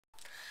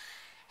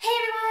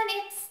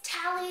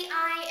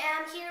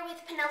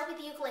with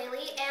the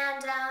ukulele,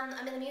 and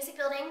I'm in the music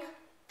building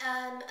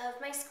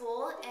of my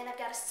school, and I've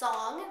got a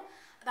song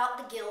about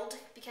the Guild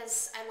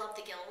because I love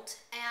the Guild,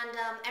 and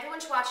everyone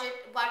should watch it.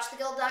 Watch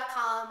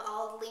theguild.com.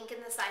 I'll link in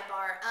the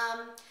sidebar.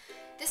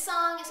 This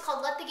song is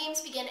called "Let the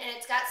Games Begin," and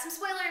it's got some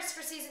spoilers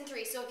for season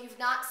 3. So if you've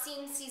not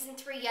seen season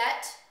 3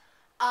 yet,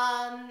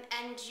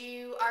 and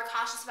you are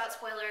cautious about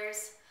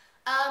spoilers,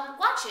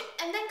 watch it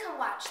and then come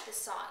watch this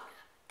song.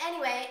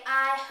 Anyway,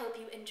 I hope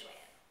you enjoy it.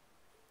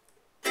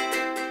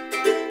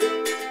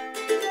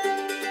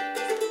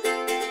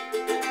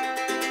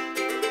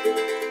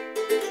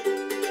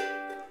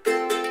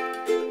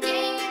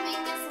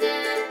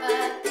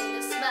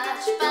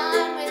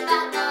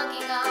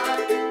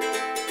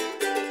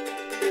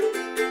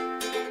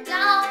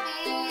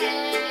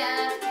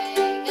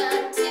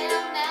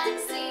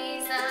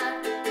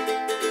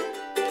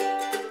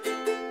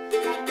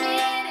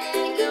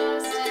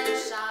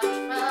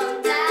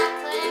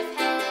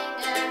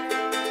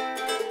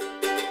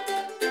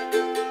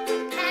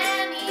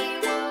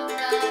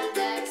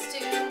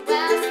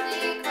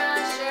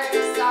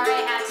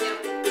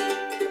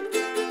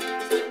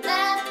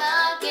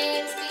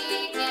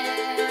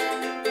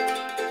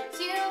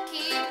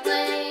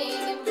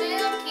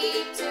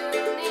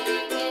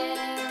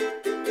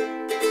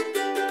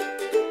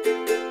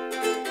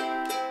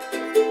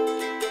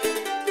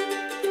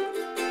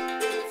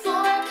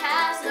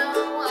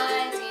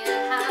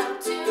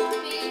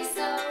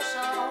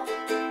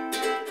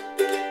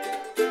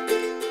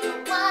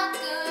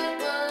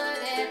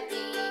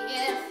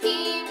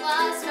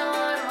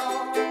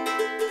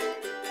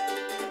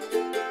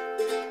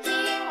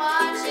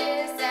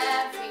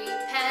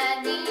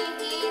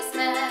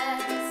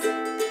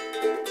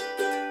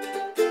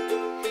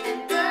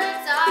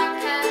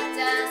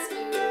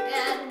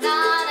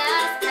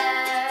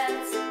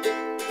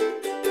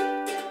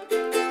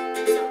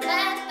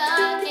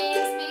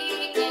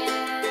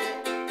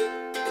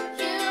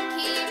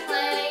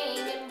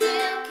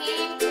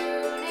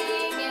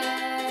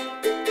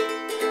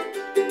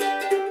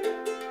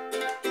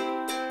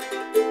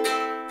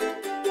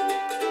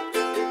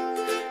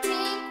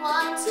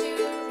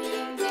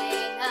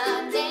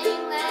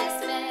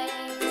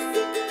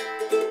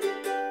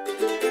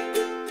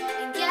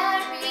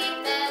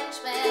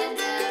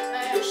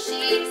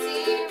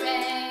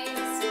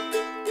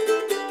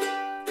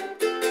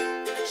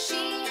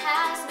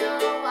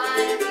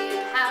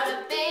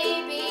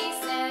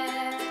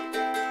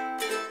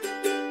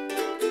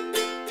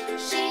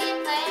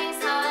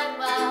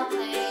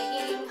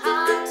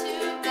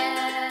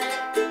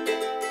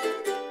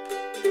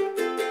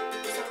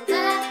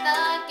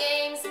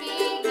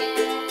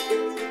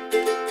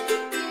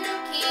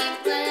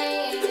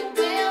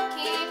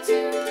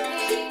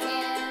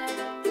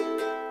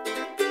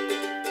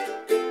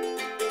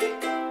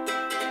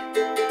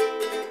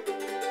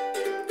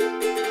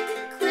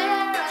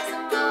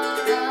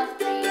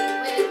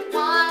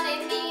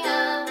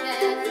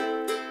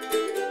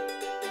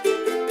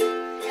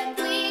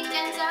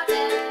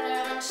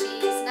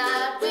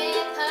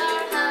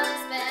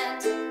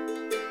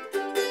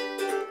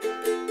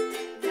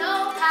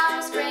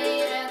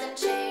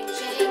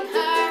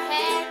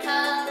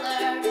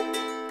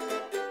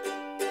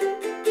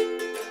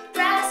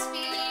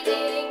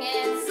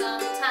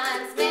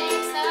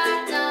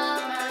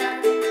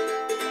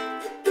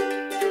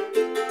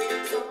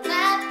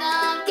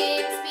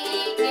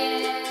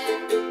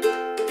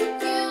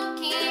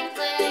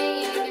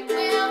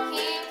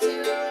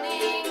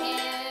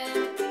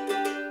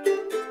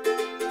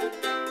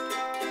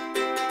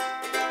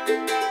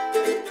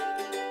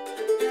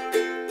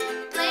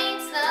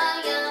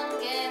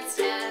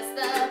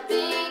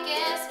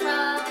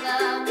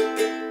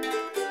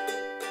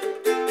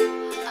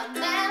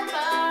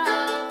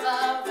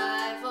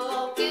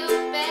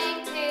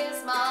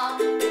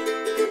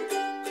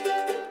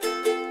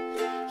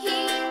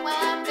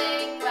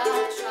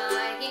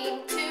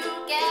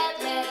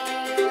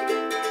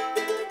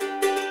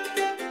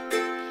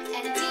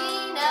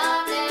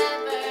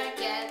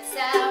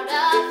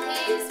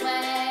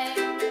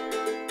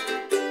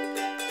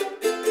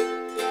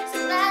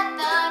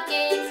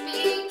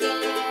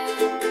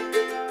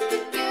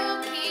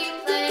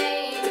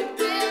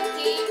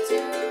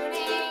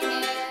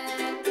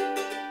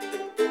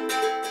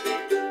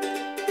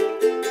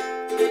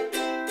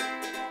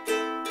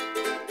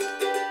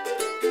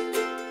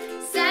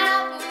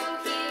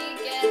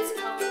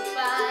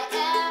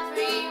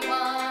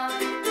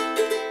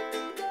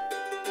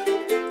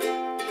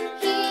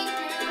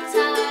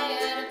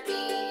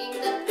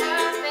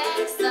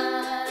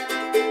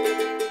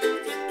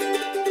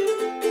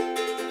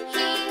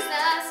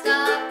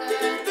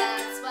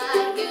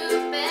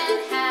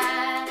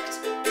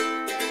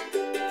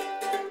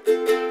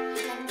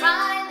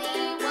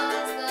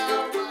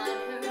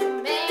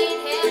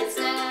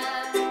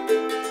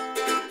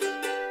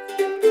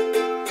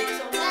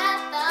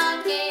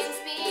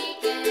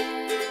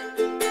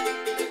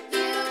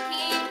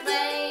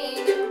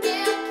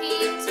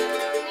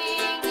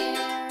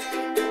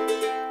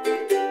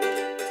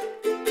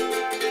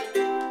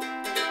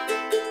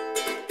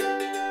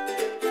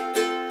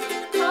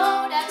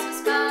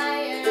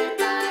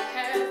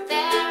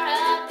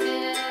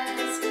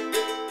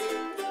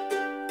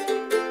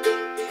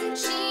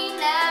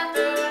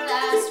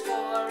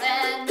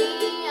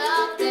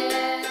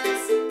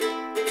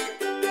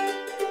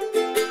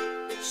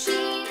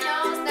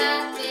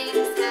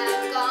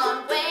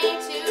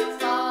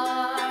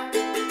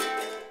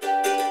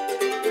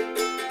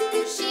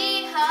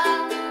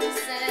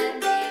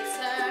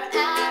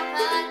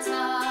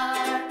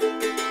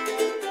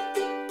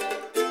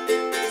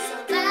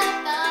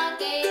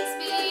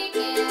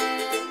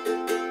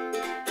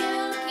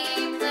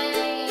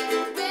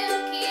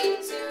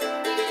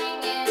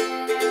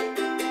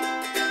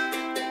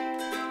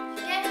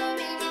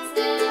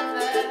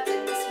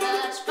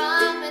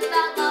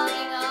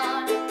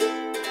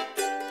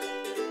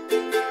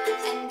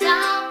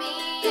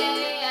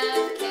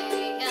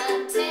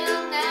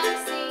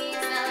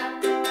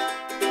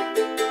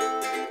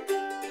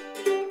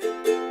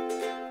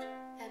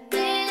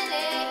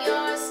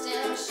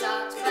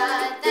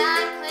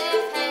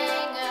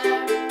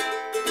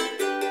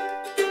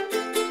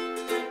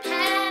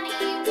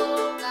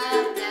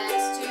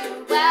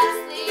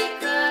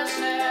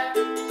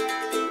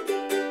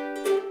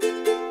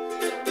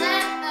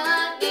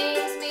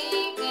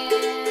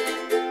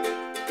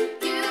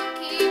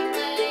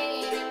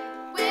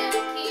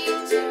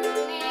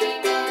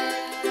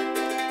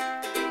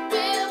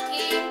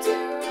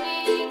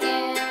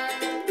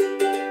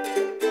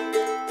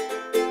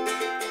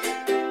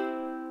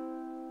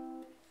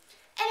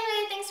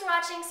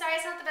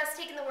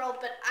 take in the world,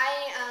 but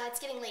it's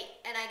getting late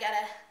and I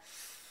gotta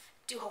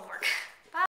do homework.